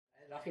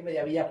Rafi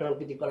Mediavilla from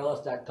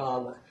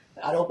Criticologos.com.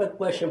 An open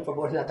question for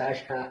both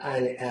Natasha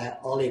and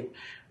Olive.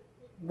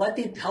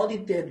 How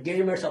did the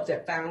gamers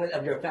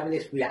of your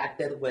families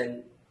reacted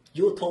when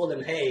you told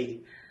them,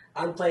 "Hey,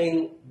 I'm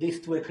playing these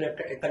two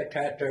iconic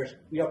characters.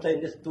 We are playing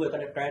these two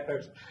iconic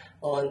characters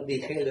on the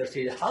Halo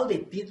series"? How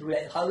did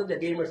the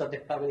gamers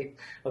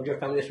of your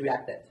families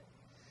reacted?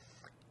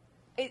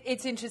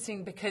 It's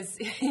interesting because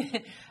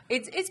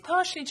it's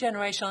partially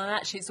generational, and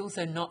actually it's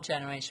also not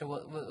generational.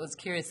 What was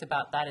curious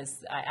about that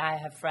is I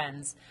have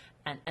friends,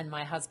 and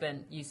my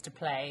husband used to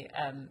play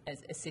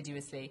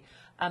assiduously,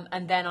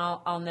 and then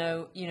I'll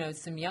know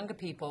some younger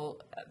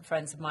people,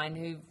 friends of mine,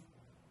 who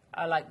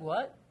are like,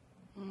 what?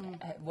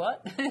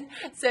 What?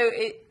 So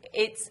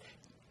it's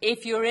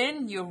if you're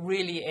in, you're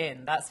really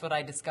in. That's what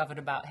I discovered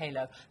about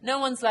Halo. No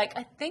one's like,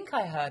 I think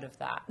I heard of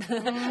that.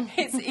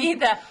 It's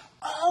either,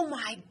 oh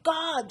my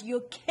God,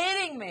 you're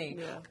kidding me,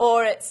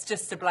 or it's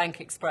just a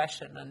blank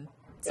expression and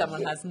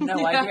someone has no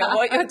idea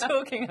what you're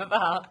talking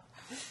about.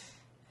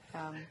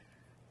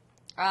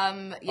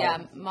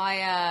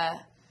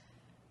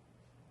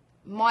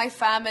 My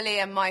family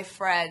and my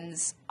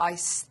friends, I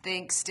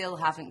think, still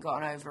haven't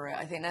gotten over it.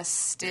 I think they're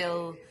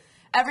still...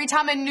 Every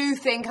time a new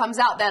thing comes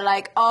out, they're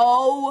like,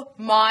 "Oh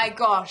my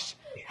gosh,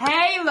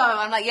 Halo!"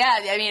 I'm like, "Yeah,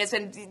 I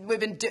mean, we've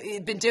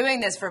been doing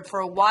this for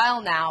a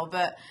while now."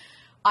 But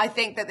I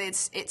think that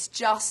it's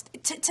just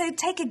to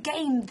take a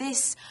game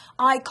this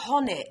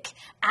iconic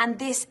and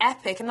this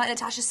epic, and like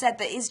Natasha said,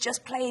 that is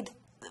just played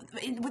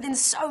within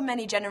so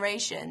many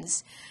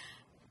generations.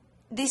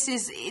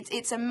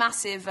 It's a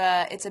massive,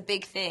 it's a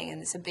big thing,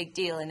 and it's a big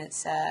deal, and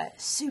it's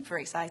super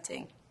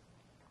exciting.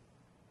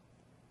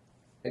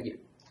 Thank you.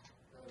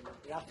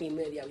 Rafi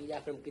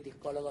Mediavilla from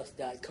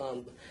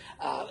Criticologos.com.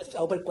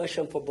 Open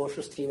question for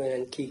both Steven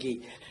and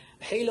Kiki.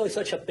 Halo is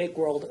such a big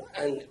world,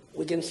 and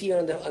we can see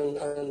on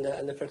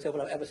the first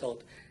couple of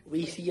episodes.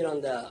 We see it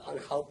on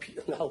how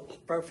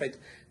perfect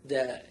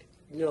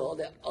all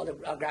the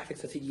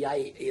graphics and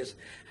CGI is.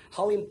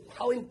 How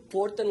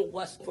important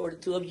was for the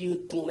two of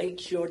you to make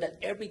sure that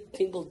every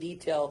single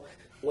detail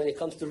when it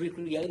comes to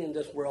recreating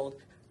this world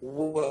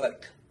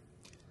worked?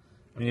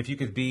 I mean, if you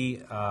could be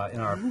in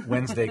our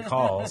Wednesday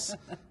calls,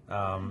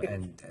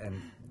 and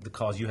the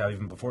calls you have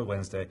even before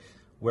Wednesday,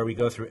 where we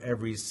go through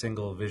every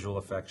single visual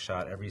effect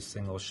shot, every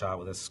single shot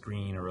with a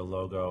screen or a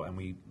logo, and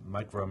we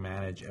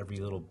micromanage every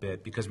little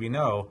bit, because we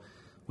know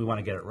we want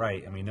to get it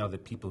right, and we know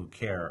that people who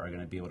care are going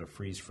to be able to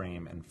freeze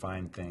frame and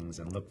find things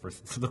and look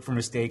for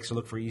mistakes or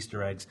look for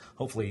Easter eggs.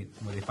 Hopefully,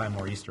 they find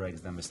more Easter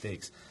eggs than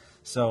mistakes.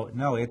 So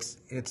no, it's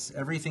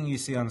everything you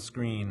see on the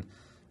screen.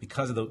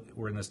 Because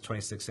we're in this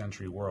 26th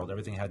century world,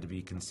 everything had to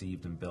be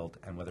conceived and built,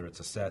 and whether it's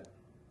a set,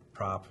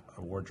 prop,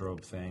 a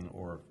wardrobe thing,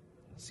 or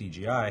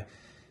CGI,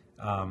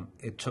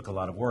 it took a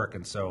lot of work.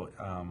 And so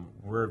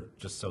we're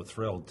just so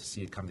thrilled to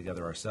see it come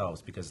together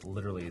ourselves, because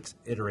literally it's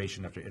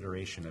iteration after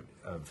iteration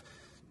of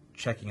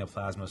checking a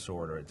plasma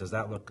sword, or does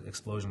that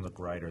explosion look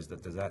right, or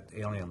does that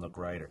alien look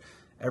right, or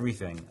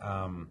everything.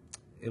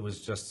 It was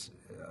just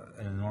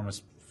an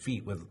enormous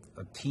feat with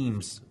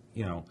teams.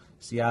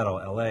 Seattle,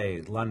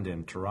 LA,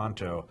 London,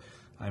 Toronto,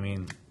 I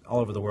mean, all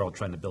over the world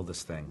trying to build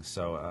this thing.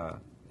 So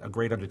a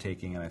great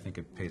undertaking, and I think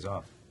it pays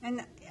off.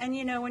 And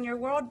when you're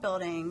world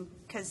building,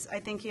 because I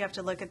think you have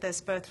to look at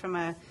this both from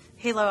a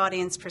Halo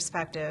audience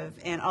perspective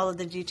and all of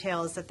the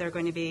details that they're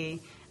going to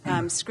be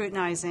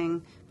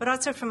scrutinizing, but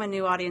also from a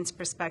new audience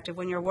perspective.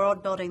 When you're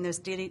world building, those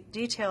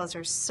details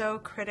are so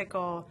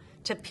critical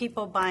to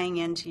people buying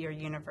into your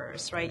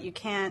universe, right? You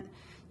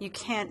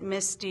can't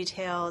miss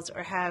details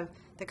or have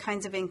the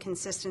kinds of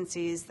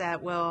inconsistencies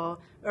that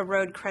will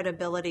erode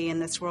credibility in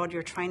this world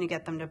you're trying to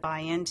get them to buy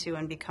into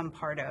and become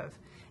part of.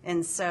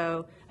 And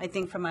so I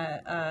think from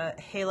a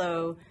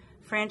Halo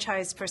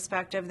franchise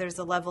perspective, there's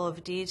a level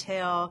of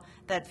detail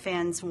that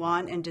fans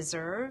want and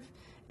deserve.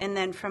 And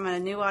then from a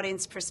new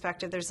audience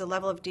perspective, there's a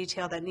level of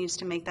detail that needs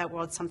to make that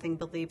world something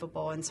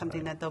believable and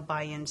something that they'll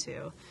buy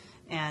into.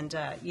 And,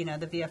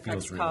 the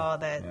VFX call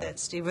that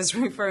Steve was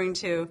referring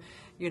to,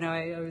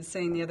 I was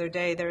saying the other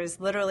day, there is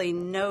literally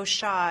no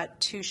shot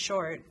too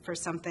short for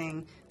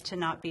something to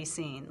not be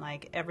seen.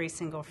 Like, every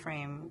single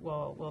frame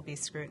will be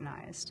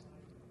scrutinized.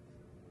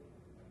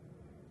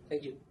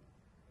 Thank you.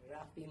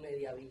 Rafi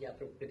Mediavilla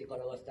from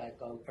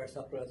Criticologos.com. First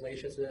off,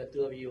 congratulations to the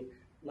two of you.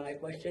 My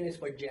question is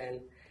for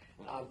Jen.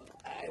 I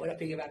want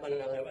to piggyback on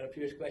a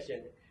previous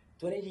question.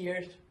 20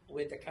 years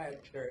with the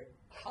character.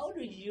 How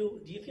do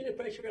you feel the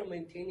pressure of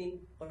maintaining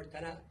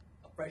Cortana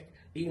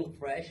being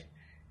fresh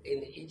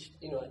in each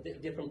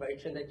different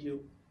version that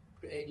you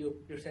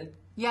present?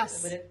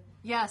 Yes,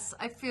 yes,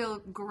 I feel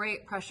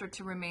great pressure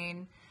to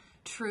remain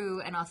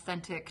true and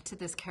authentic to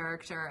this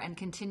character and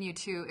continue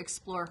to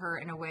explore her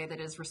in a way that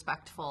is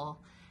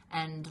respectful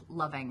and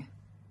loving.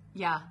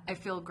 Yeah, I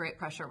feel great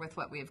pressure with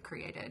what we have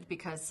created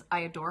because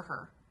I adore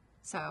her.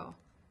 So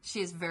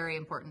she is very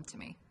important to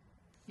me.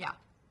 Yeah.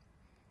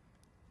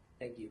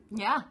 Thank you.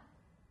 Yeah.